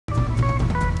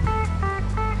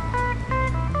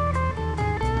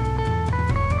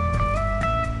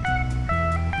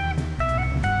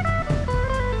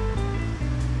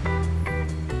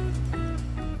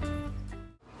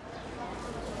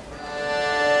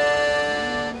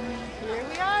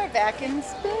back in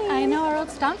Spain. I know, our old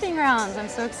stomping grounds. I'm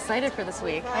so excited for this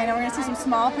week. I know, we're going to see some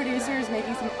small producers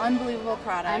making some unbelievable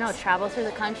products. I know, travel through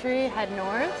the country, head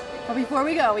north. But before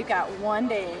we go, we've got one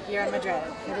day here in Madrid.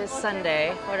 It is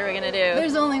Sunday. What are we going to do?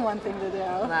 There's only one thing to do.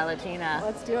 La Latina.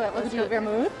 Let's do it. Let's do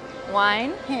vermouth,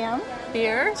 wine, ham,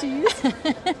 beer, cheese.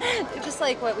 Just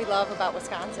like what we love about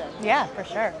Wisconsin. Yeah, for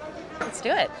sure. Let's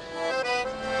do it.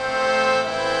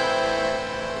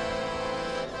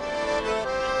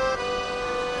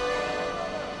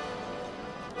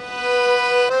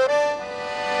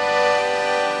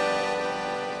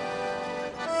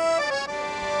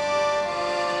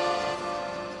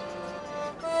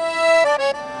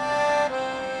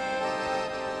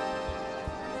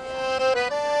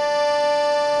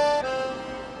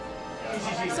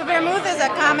 So vermouth is a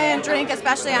common drink,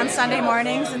 especially on Sunday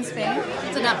mornings in Spain.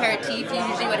 It's an aperitif you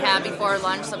usually would have before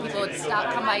lunch, so people would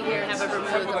come by here and have a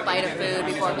vermouth, a bite of food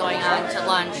before going on to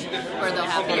lunch, where they'll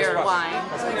have beer or wine.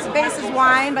 So its base is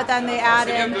wine, but then they add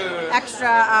in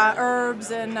extra herbs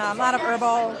and a lot of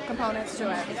herbal components to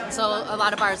it. So a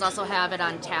lot of bars also have it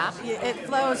on tap. It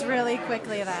flows really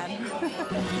quickly then.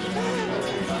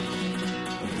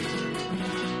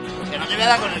 Que no te voy a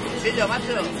dar con el cuchillo,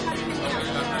 macho.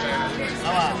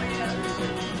 Vamos.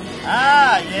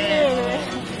 Ah, yeah.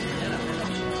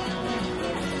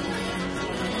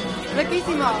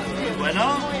 Riquísimo.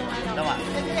 Bueno, toma.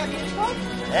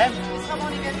 ¿Eh?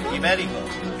 Ibérico.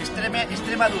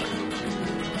 Extremadura.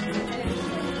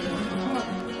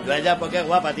 Yo a ella porque es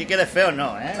guapa, a ti que eres feo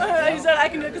no, ¿eh? You said I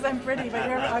can do it because I'm pretty, but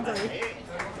you're ugly.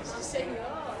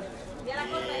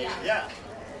 Ya.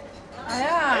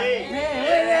 Yeah.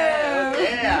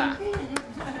 Yeah.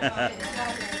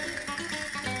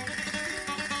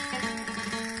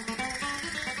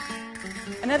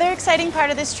 Another exciting part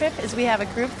of this trip is we have a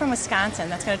group from Wisconsin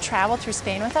that's going to travel through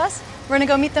Spain with us. We're going to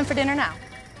go meet them for dinner now.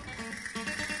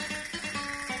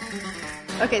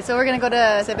 Okay, so we're going to go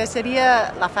to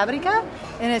Cerveceria La Fábrica,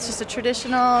 and it's just a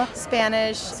traditional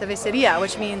Spanish cerveceria,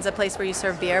 which means a place where you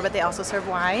serve beer, but they also serve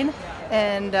wine.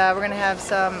 And we're going to have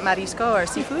some marisco or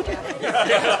seafood.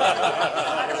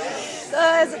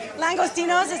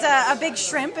 Langostinos is a big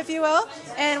shrimp, if you will.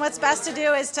 And what's best to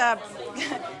do is to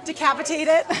decapitate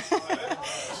it.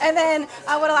 And then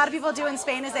what a lot of people do in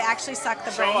Spain is they actually suck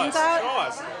the brains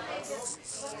out.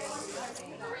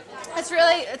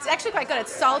 It's actually quite good.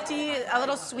 It's salty, a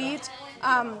little sweet,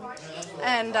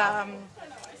 and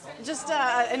just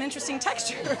an interesting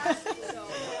texture.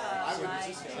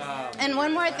 And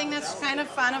one more thing that's kind of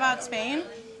fun about Spain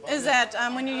is that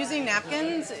when you're using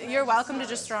napkins, you're welcome to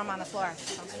just throw them on the floor.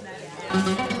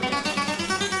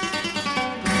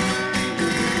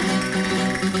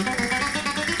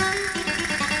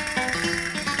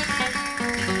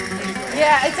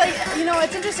 Yeah, it's like, you know,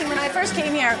 it's interesting. When I first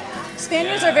came here,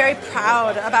 Spaniards are very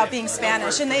proud about being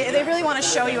Spanish, and they really want to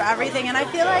show you everything. And I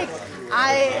feel like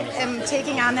I am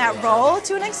taking on that role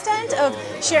to an extent of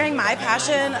sharing my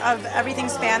passion of everything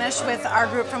Spanish with our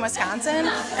group from Wisconsin.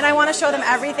 And I want to show them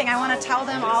everything. I want to tell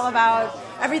them all about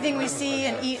everything we see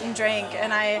and eat and drink.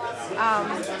 And I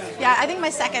think my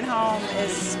second home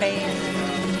is Spain.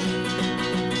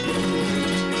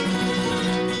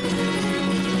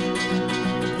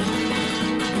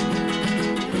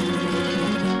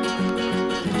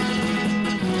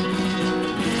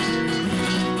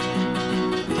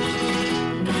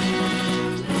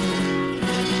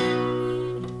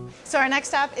 So our next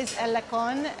stop is El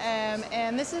Lacon,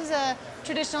 and this is a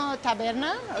traditional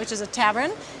taberna, which is a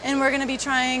tavern, and we're going to be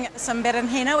trying some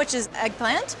berenjena, which is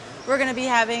eggplant. We're going to be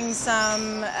having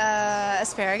some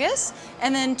asparagus,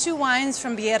 and then 2 wines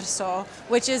from Bierzo,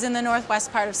 which is in the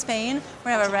northwest part of Spain.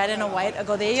 We're going to have a red and a white, a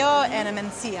godello and a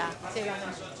mencía.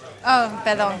 Oh,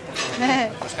 perdón.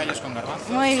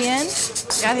 Muy bien.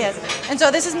 Gracias. And so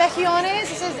this is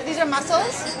mejillones, these are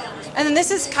mussels. And then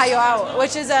this is calloao,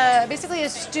 which is basically a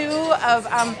stew of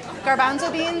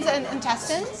garbanzo beans and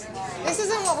intestines. This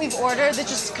isn't what we've ordered, it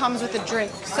just comes with a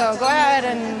drink. So go ahead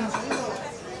and,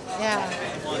 yeah.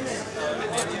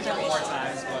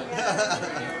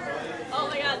 Oh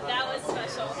my god, that was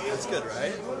special. That's good,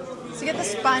 right? So you get the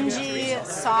spongy,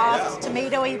 soft,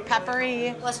 tomatoey,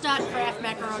 peppery. Let's not craft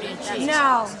macaroni and cheese.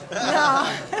 No.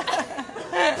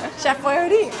 Chef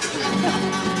Boyardee.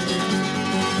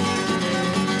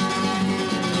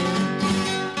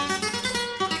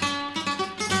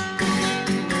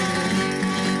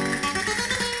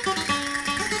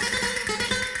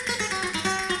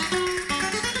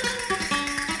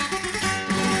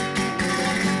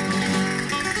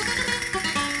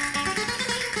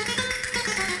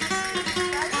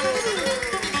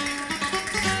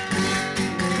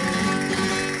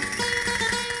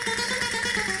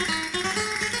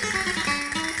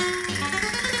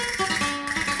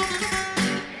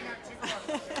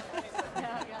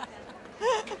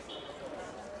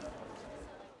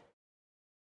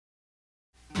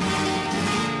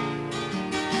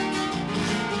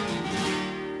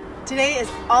 Today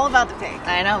is all about the pig.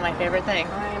 I know, my favorite thing.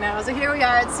 I know. So here we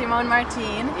are at Simon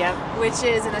Martin, Yep. which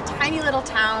is in a tiny little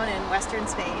town in western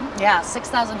Spain. Yeah,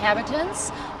 6,000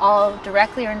 inhabitants, all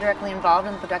directly or indirectly involved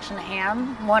in the production of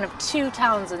ham. One of 2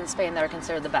 towns in Spain that are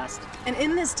considered the best. And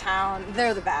in this town,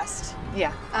 they're the best.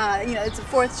 Yeah. You know, it's a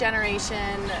 4th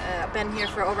generation, been here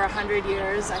for over 100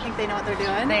 years. I think they know what they're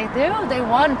doing. They do. They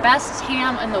won best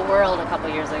ham in the world a couple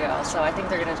years ago, so I think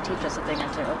they're going to teach us a thing or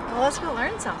two. Well, let's go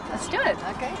learn something. Let's do it.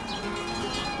 Okay.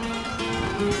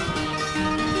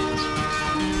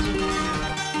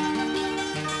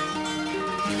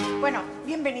 Bueno,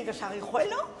 bienvenidos a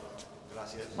Guijuelo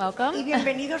Welcome. y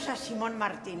bienvenidos a Simón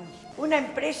Martín, una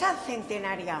empresa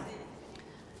centenaria,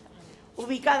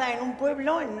 ubicada en un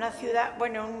pueblo, en una ciudad,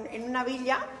 bueno, en una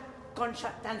villa con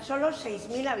tan solo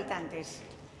 6.000 habitantes.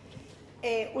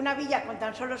 Una villa con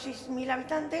tan solo 6.000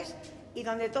 habitantes y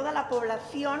donde toda la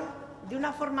población, de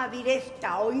una forma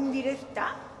directa o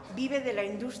indirecta, vive de la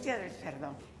industria del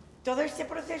cerdo. Todo este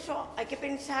proceso hay que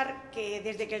pensar que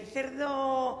desde que el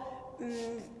cerdo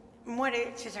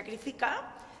muere, se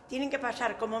sacrifica, tienen que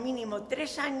pasar como mínimo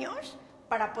 3 años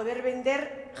para poder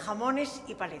vender jamones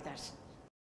y paletas.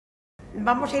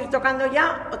 Vamos a ir tocando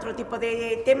ya otro tipo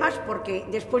de temas porque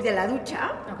después de la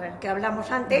ducha, que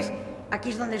hablamos antes, aquí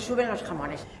es donde suben los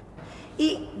jamones.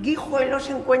 Y Guijuelo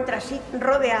se encuentra así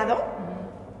rodeado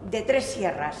de 3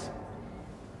 sierras.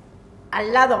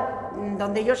 Al lado,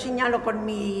 donde yo señalo con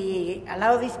al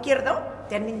lado de izquierdo,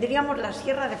 tendríamos la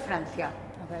Sierra de Francia.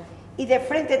 Y de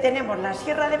frente tenemos la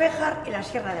Sierra de Béjar y la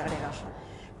Sierra de Gredos.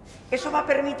 Eso va a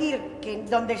permitir que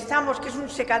donde estamos, que es un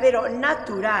secadero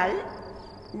natural,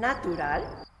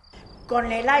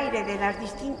 con el aire de las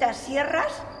distintas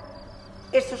sierras,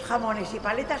 estos jamones y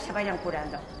paletas se vayan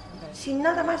curando. Sin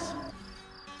nada más.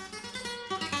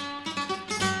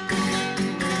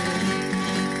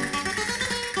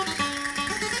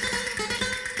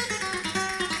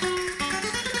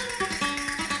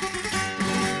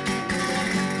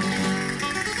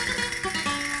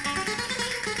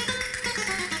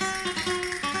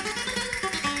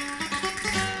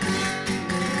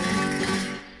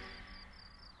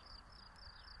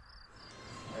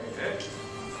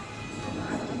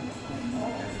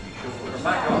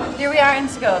 Here we are in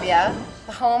Segovia,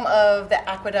 the home of the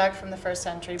aqueduct from the 1st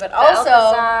century, but also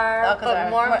Alcazar, but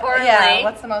more importantly, yeah,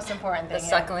 what's the most important thing? The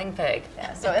suckling pig.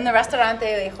 Yeah, so in the restaurante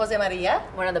de Jose Maria,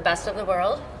 One of the best of the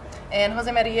world. and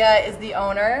Jose Maria is the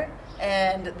owner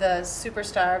and the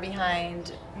superstar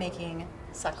behind making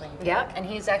suckling pig. Yep, and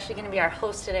he's actually going to be our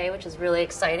host today, which is really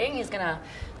exciting. He's going to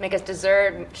make us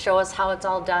dessert, show us how it's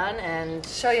all done, and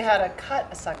Show you how to cut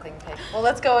a suckling pig. Well,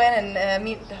 let's go in and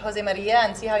meet Jose Maria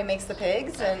and see how he makes the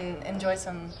pigs and enjoy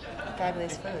some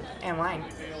fabulous food. and wine.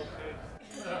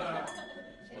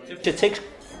 It takes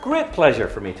great pleasure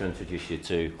for me to introduce you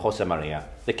to Jose Maria,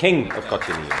 the king of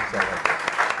cochineal.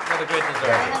 What a great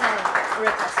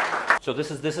dessert. So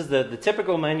this is the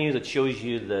typical menu that shows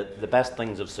you the best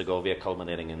things of Segovia,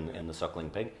 culminating in the suckling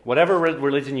pig. Whatever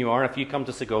religion you are, if you come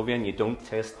to Segovia and you don't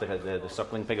taste the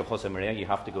suckling pig of Jose Maria, you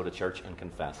have to go to church and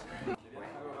confess.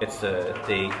 It's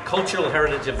the cultural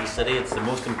heritage of the city. It's the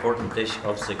most important dish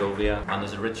of Segovia, and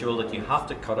there's a ritual that you have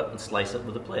to cut it and slice it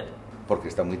with a plate. Porque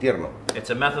está muy tierno. It's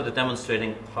a method of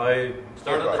demonstrating how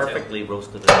perfectly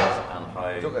roasted it is and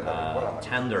how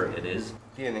tender it is.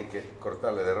 Tienen que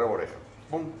cortarle de rabo oreja.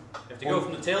 Pum. You have to go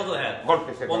from the tail to the head.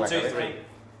 Golpese con 1, la 2, cabeza. 3.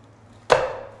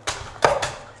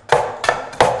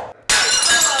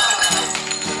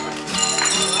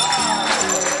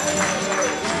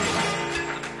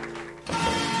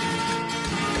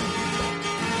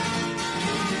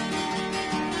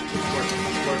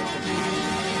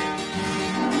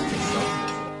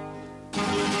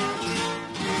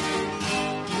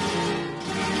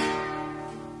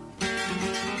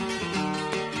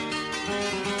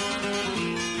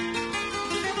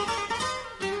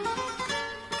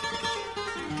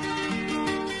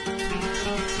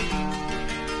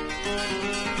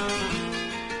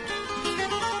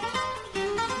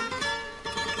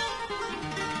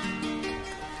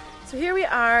 So here we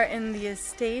are in the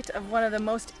estate of one of the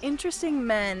most interesting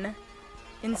men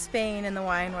in Spain in the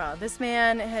wine world. This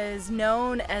man is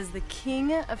known as the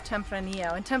king of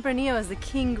Tempranillo, and Tempranillo is the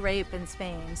king grape in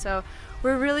Spain. So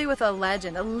we're really with a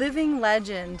legend, a living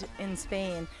legend in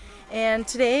Spain. And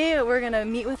today we're going to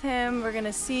meet with him. We're going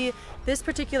to see this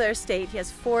particular estate. He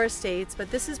has 4 estates, but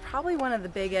this is probably one of the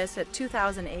biggest at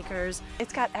 2,000 acres.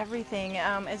 It's got everything.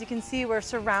 As you can see, we're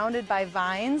surrounded by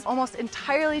vines, almost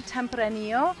entirely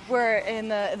Tempranillo. We're in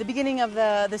the beginning of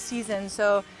the season,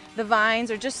 so the vines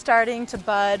are just starting to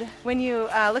bud. When you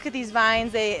look at these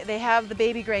vines, they have the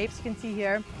baby grapes, you can see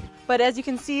here. But as you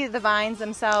can see, the vines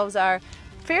themselves are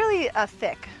fairly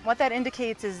thick. What that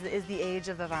indicates is the age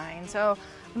of the vine. So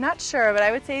I'm not sure, but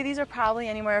I would say these are probably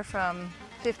anywhere from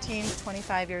 15 to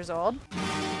 25 years old.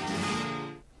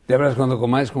 Ya verás cuando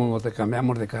comáis como te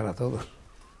cambiamos de cara a todos.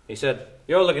 He said,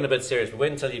 "You're all looking a bit serious, but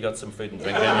wait until you got some food and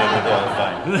drink, then maybe we'll go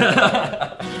fine."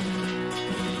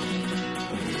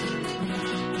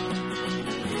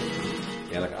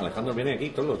 Y Alejandro viene aquí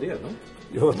todos los días, ¿no?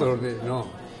 Yo todos los días, no.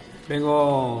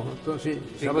 Vengo, sí,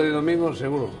 sábado y domingo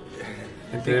seguro.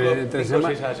 Entre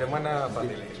semana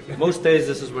fáciles. Most days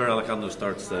this is where Alejandro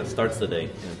starts the day.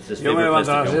 Yo me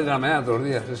levanto a las 6 de la mañana todos los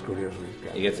días, es curioso.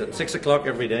 He gets at 6 o'clock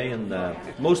every day, and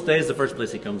most days the first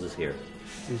place he comes is here.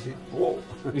 Sí, sí. Wow.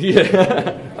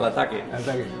 Yeah. Al ataque. Al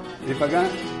ataque. Y para acá.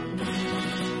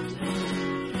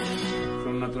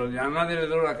 Son naturales. A nadie le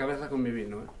duele la cabeza con mi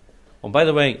vino. Oh, by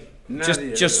the way,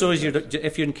 just so as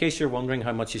in case you're wondering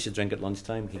how much you should drink at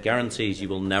lunchtime, he guarantees you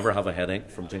will never have a headache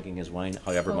from drinking his wine,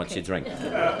 however much you drink.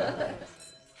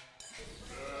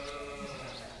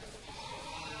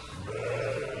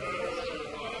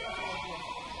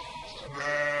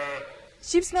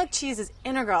 Sheep's milk cheese is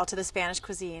integral to the Spanish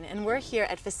cuisine, and we're here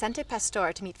at Vicente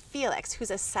Pastor to meet Felix,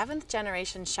 who's a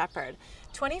 7th-generation shepherd.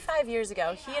 25 years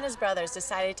ago, he and his brothers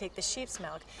decided to take the sheep's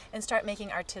milk and start making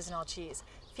artisanal cheese.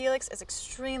 Felix is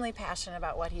extremely passionate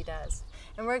about what he does,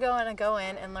 and we're going to go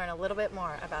in and learn a little bit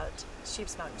more about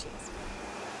sheep's milk cheese.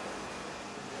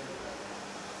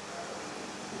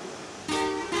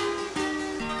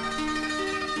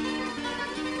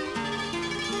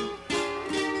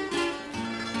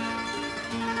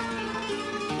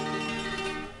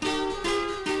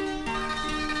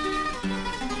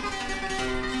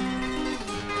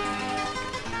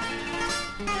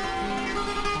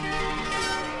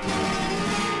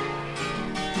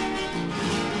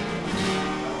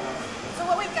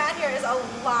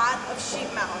 A lot of sheep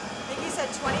milk. I think he said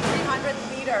 2,300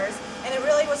 liters, and it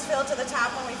really was filled to the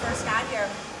top when we first got here.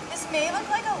 This may look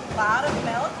like a lot of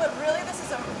milk, but really this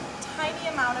is a tiny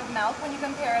amount of milk when you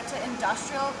compare it to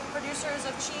industrial producers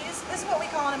of cheese. This is what we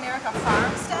call in America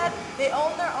farmstead. They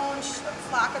own their own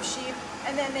flock of sheep,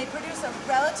 and then they produce a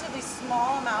relatively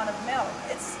small amount of milk.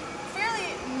 It's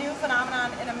fairly new phenomenon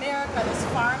in America, this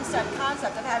farmstead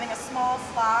concept of having a small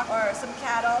flock or some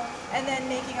cattle and then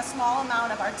making a small amount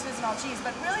of artisanal cheese.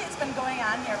 But really it's been going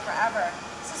on here forever.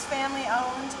 This is family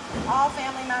owned. All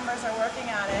family members are working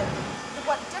on it.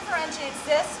 What differentiates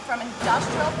this from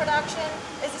industrial production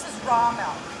is this is raw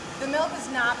milk. The milk is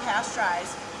not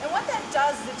pasteurized. And what that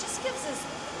does is it just gives this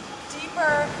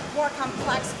deeper, more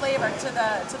complex flavor to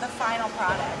the final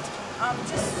product.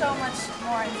 Just so much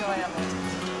more enjoyable.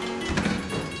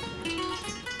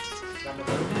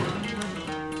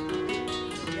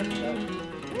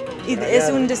 ¿Es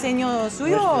un diseño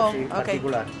suyo? Okay.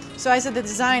 So I said the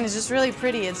design is just really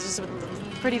pretty. It's just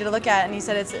pretty to look at, and he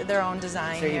said it's their own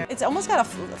design here. It's almost got a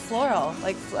floral,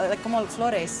 like como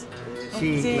flores.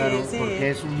 Sí, claro, porque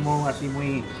es un mold así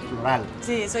muy floral.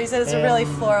 Sí, so he said it's a really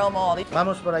floral mold.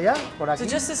 Vamos por allá, por aquí. So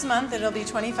just this month, it'll be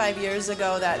 25 years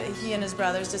ago that he and his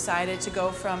brothers decided to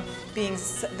go from being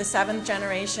the 7th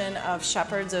generation of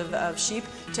shepherds of sheep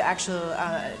to actually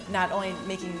not only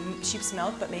making sheep's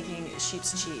milk, but making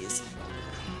sheep's cheese.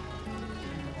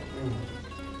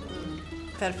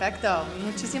 Perfecto.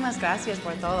 Muchísimas gracias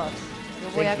por todo. Yo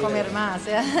voy a comer más.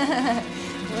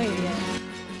 Muy bien.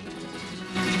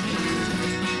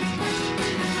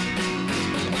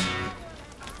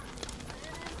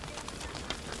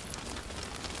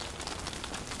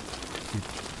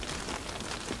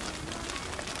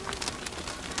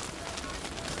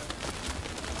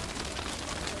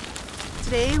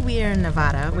 Today we are in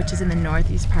Nevada, which is in the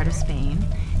northeast part of Spain,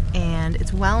 and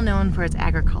it's well known for its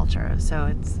agriculture. So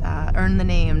it's earned the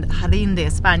name Jardín de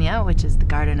España, which is the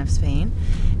Garden of Spain.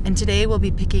 And today we'll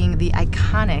be picking the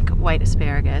iconic white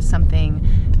asparagus, something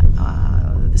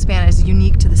is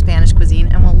unique to the Spanish cuisine,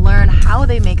 and we'll learn how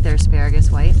they make their asparagus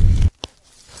white.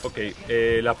 Ok,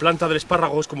 la planta del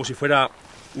espárrago es como si fuera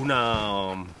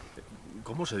una...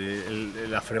 ¿Cómo se dice?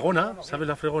 La fregona, ¿sabes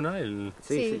la fregona?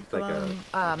 Sí,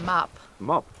 mop.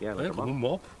 Mop, yeah, como un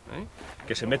mop,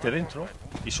 que se mete dentro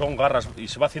y son garras y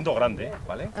se va haciendo grande,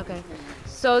 ¿vale? Okay.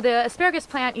 So the asparagus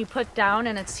plant you put down,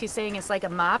 and he's saying it's like a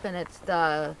mop, and it's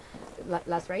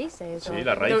las raíces. Sí,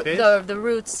 las raíces. The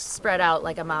roots spread out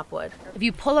like a mop would. If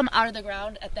you pull them out of the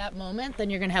ground at that moment, then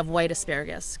you're going to have white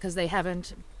asparagus because they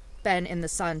haven't been in the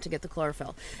sun to get the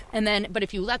chlorophyll. And then, but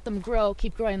if you let them grow,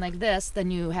 keep growing like this, then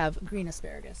you have green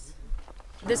asparagus.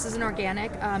 This is an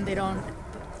organic. They don't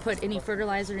put any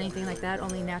fertilizer or anything like that,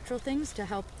 only natural things to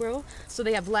help grow. So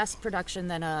they have less production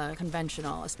than a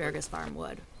conventional asparagus farm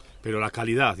would. pero la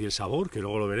calidad y el sabor, que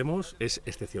luego lo veremos, es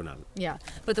excepcional. Yeah,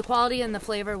 but the quality and the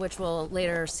flavor, which we'll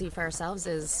later see for ourselves,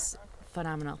 is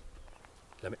phenomenal.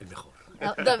 El mejor.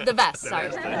 The best,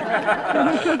 sorry. So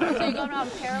you go now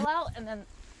parallel and then...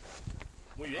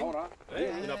 Muy bien. Un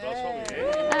aplauso. Muy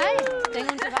bien. Ay,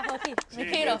 tengo un trabajo aquí. Me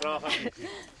Sí, quiero. trabaja aquí, sí.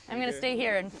 I'm going to stay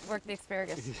here and work the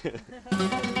asparagus.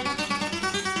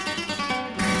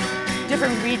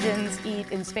 Different regions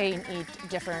in Spain eat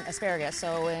different asparagus.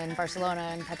 So in Barcelona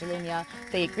and Catalonia,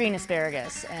 they eat green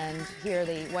asparagus, and here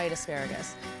they eat white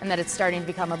asparagus. And that it's starting to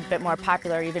become a bit more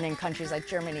popular even in countries like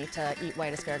Germany to eat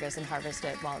white asparagus and harvest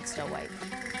it while it's still white.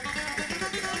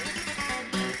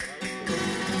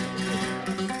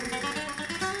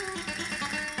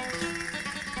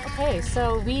 Okay,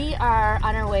 so we are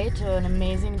on our way to an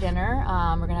amazing dinner.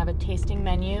 We're going to have a tasting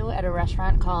menu at a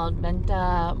restaurant called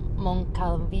Venta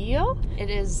Moncalvillo. It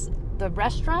is the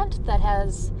restaurant that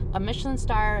has a Michelin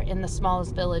star in the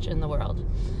smallest village in the world.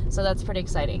 So that's pretty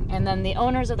exciting. And then the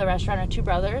owners of the restaurant are two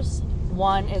brothers.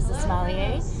 One is the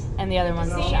sommelier and the other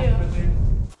one's the chef.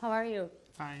 How are you?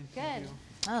 Fine. Good.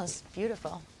 Oh, it's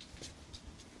beautiful.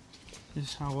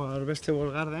 It's our vegetable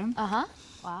garden. Uh-huh.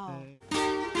 Wow.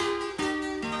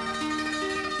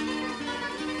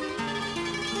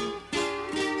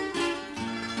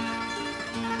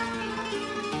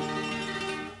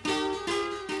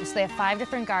 So they have 5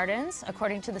 different gardens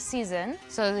according to the season.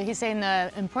 So he's saying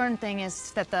the important thing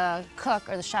is that the cook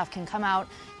or the chef can come out,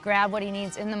 grab what he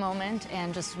needs in the moment,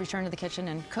 and just return to the kitchen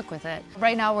and cook with it.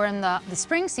 Right now we're in the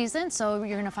spring season, so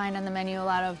you're gonna find on the menu a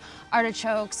lot of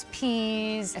artichokes,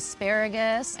 peas,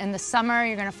 asparagus. In the summer,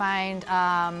 you're gonna find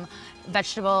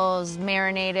vegetables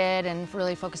marinated and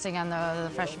really focusing on the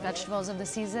fresh vegetables of the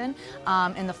season.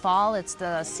 In the fall, it's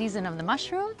the season of the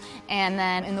mushroom. And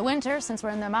then in the winter, since we're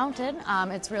in the mountain,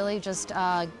 it's really just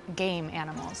game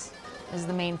animals is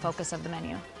the main focus of the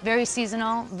menu. Very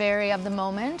seasonal, very of the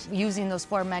moment, using those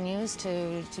 4 menus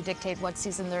to dictate what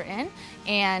season they're in.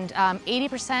 And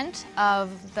 80%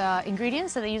 of the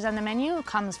ingredients that they use on the menu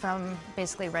comes from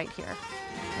basically right here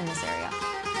in this area.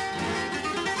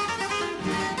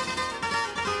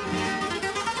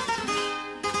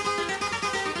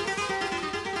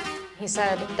 He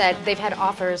said that they've had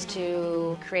offers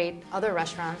to create other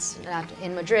restaurants, not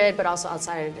in Madrid, but also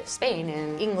outside Spain,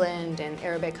 in England and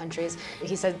Arabic countries.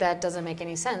 He said that doesn't make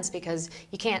any sense because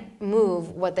you can't move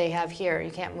what they have here.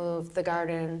 You can't move the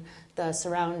garden, the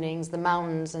surroundings, the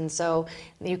mountains, and so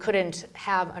you couldn't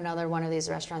have another one of these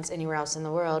restaurants anywhere else in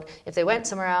the world. If they went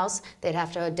somewhere else, they'd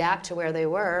have to adapt to where they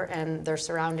were and their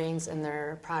surroundings and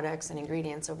their products and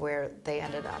ingredients of where they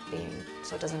ended up being.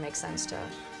 So it doesn't make sense to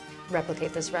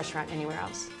replicate this restaurant anywhere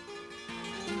else.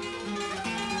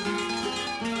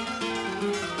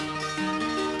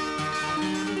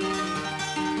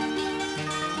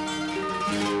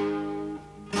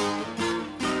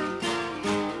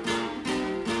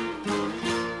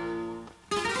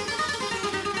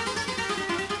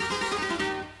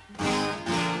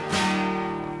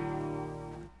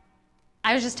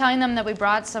 I was just telling them that we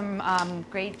brought some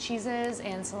great cheeses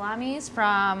and salamis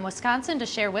from Wisconsin to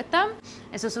share with them.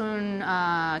 Eso es un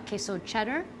queso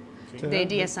cheddar de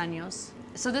 10 años.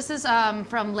 So this is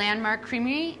from Landmark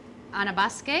Creamery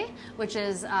Anabasque, which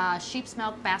is sheep's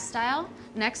milk Basque style.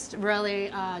 Next, really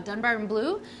Dunbar and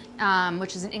Blue,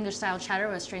 which is an English style cheddar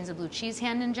with strains of blue cheese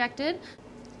hand injected.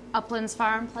 Uplands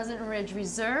Farm Pleasant Ridge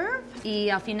Reserve. Y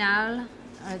al final,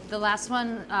 the last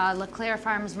one, Leclerc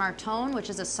Farms Martone, which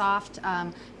is a soft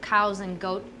cows and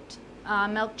goat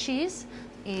milk cheese.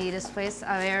 Y después,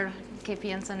 a ver qué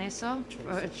piensan eso.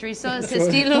 Chorizo es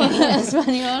estilo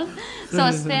español. So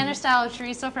a Spanish style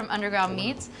chorizo from Underground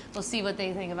Meats. We'll see what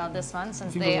they think about this one,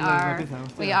 since we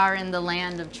are in the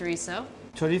land of chorizo.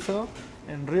 Chorizo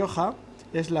en Rioja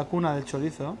es la cuna del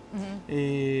chorizo.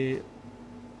 Y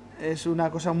es una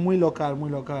cosa muy local,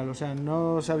 o sea,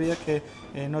 no sabía que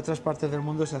en otras partes del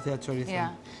mundo se hacía chorizo.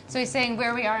 Yeah, so he's saying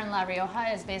where we are in La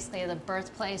Rioja is basically the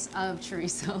birthplace of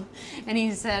chorizo, and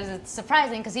he says it's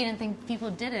surprising because he didn't think people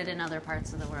did it in other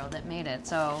parts of the world that made it,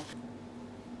 so...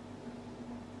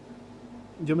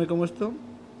 Yo me como esto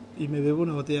y me bebo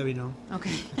una botella de vino.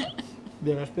 Okay.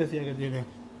 De la especia que tiene.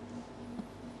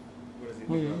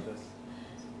 Muy bien.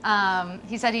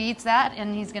 He said he eats that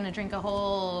and he's going to drink a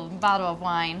whole bottle of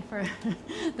wine for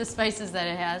the spices that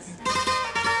it has.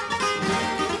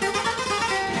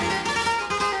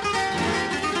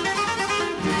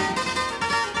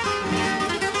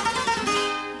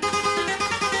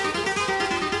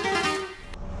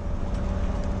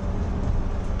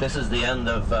 This is the end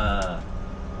of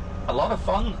a lot of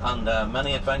fun and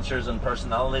many adventures and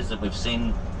personalities that we've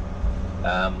seen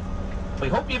We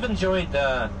hope you've enjoyed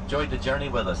the journey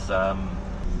with us.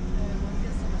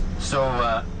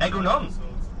 Egunon,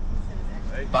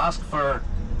 Basque for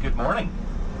good morning,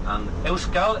 and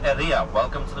Euskal Herria,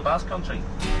 welcome to the Basque Country.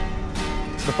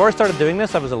 Before I started doing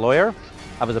this, I was a lawyer,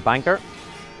 I was a banker,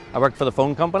 I worked for the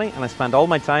phone company, and I spent all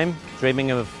my time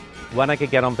dreaming of when I could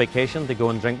get on vacation to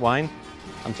go and drink wine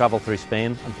and travel through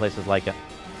Spain and places like it.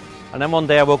 And then one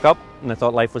day I woke up and I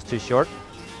thought life was too short.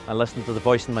 I listened to the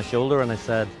voice in my shoulder and I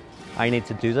said, I need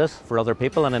to do this for other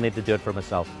people and I need to do it for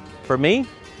myself. For me,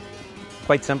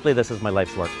 quite simply, this is my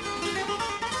life's work.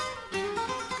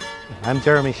 I'm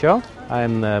Jeremy Shaw.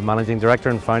 I'm the Managing Director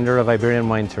and Founder of Iberian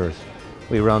Wine Tours.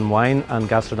 We run wine and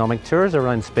gastronomic tours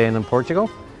around Spain and Portugal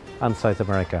and South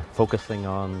America, focusing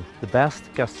on the best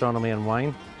gastronomy and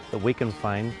wine that we can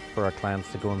find for our clients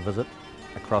to go and visit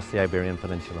across the Iberian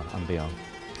Peninsula and beyond.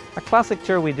 A classic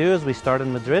tour we do is we start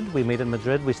in Madrid. We meet in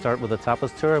Madrid, we start with a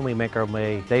tapas tour and we make our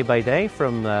way day by day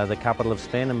from the capital of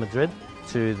Spain in Madrid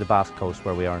to the Basque Coast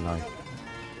where we are now.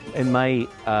 In my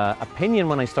opinion,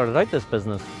 when I started out this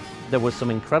business, there was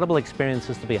some incredible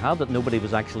experiences to be had that nobody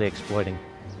was actually exploiting.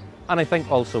 And I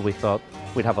think also we thought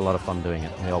we'd have a lot of fun doing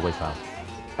it, and we always have.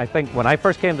 I think when I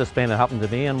first came to Spain, it happened to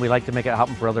me, and we like to make it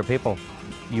happen for other people.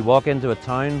 You walk into a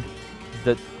town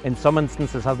that in some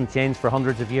instances hasn't changed for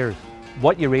hundreds of years.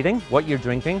 What you're eating, what you're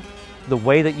drinking, the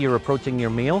way that you're approaching your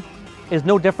meal is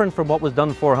no different from what was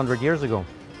done 400 years ago.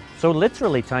 So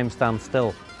literally time stands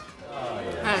still.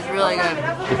 That's really good.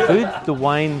 The food, the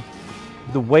wine,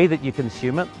 the way that you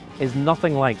consume it is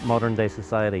nothing like modern day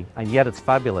society, and yet it's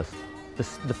fabulous. The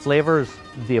flavors,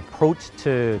 the approach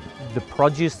to the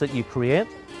produce that you create,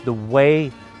 the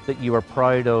way that you are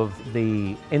proud of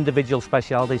the individual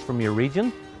specialities from your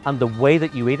region, and the way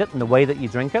that you eat it, and the way that you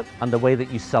drink it, and the way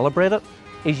that you celebrate it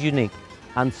is unique.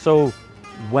 And so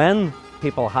when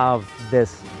people have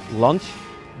this lunch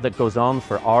that goes on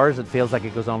for hours, it feels like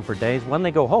it goes on for days. When they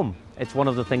go home, it's one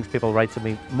of the things people write to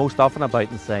me most often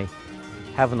about and say,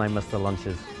 haven't I missed the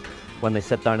lunches? When they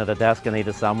sit down at a desk and eat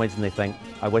a sandwich and they think,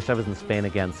 I wish I was in Spain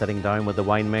again, sitting down with the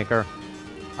winemaker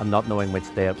and not knowing which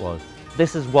day it was.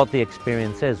 This is what the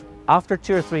experience is. After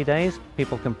 2 or 3 days,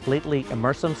 people completely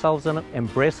immerse themselves in it,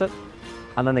 embrace it,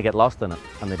 and then they get lost in it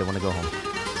and they don't want to go home.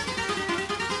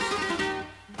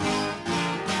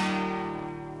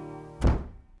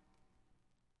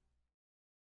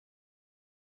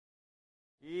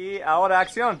 Ahora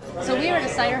acción. So we are at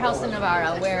a cider house in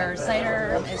Navarra where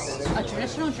cider is a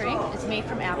traditional drink. It's made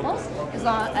from apples as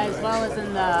well as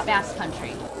in the Basque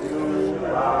Country.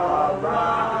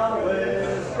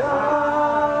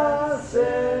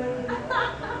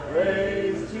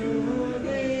 Praise to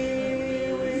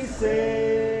thee we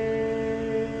sing.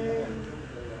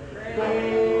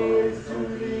 Praise to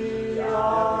thee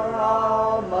our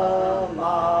alma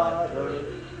mater.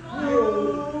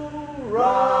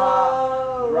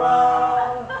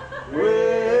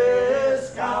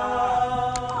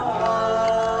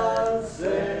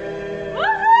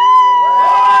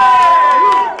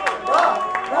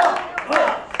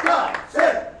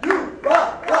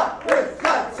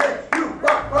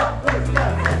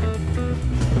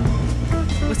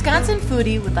 Wisconsin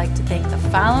Foodie would like to thank the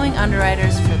following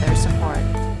underwriters for their support: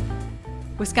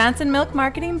 Wisconsin Milk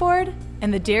Marketing Board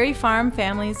and the Dairy Farm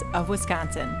Families of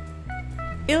Wisconsin,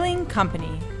 Ircink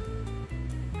Company,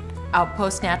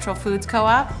 Outpost Natural Foods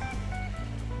Co-op,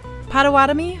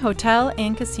 Potawatomi Hotel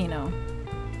and Casino,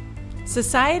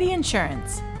 Society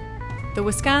Insurance, the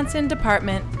Wisconsin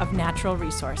Department of Natural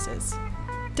Resources,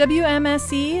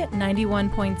 WMSE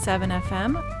 91.7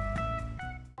 FM,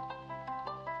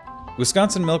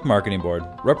 Wisconsin Milk Marketing Board,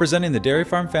 representing the dairy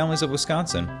farm families of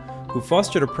Wisconsin, who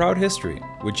fostered a proud history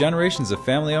with generations of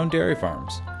family-owned dairy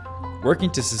farms,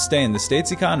 working to sustain the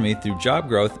state's economy through job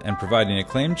growth and providing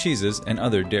acclaimed cheeses and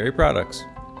other dairy products.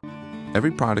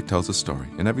 Every product tells a story,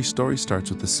 and every story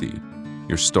starts with a seed.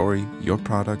 Your story, your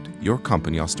product, your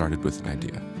company all started with an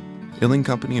idea. Ircink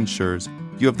Company ensures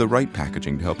you have the right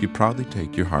packaging to help you proudly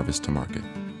take your harvest to market.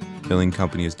 Ircink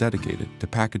Company is dedicated to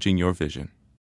packaging your vision.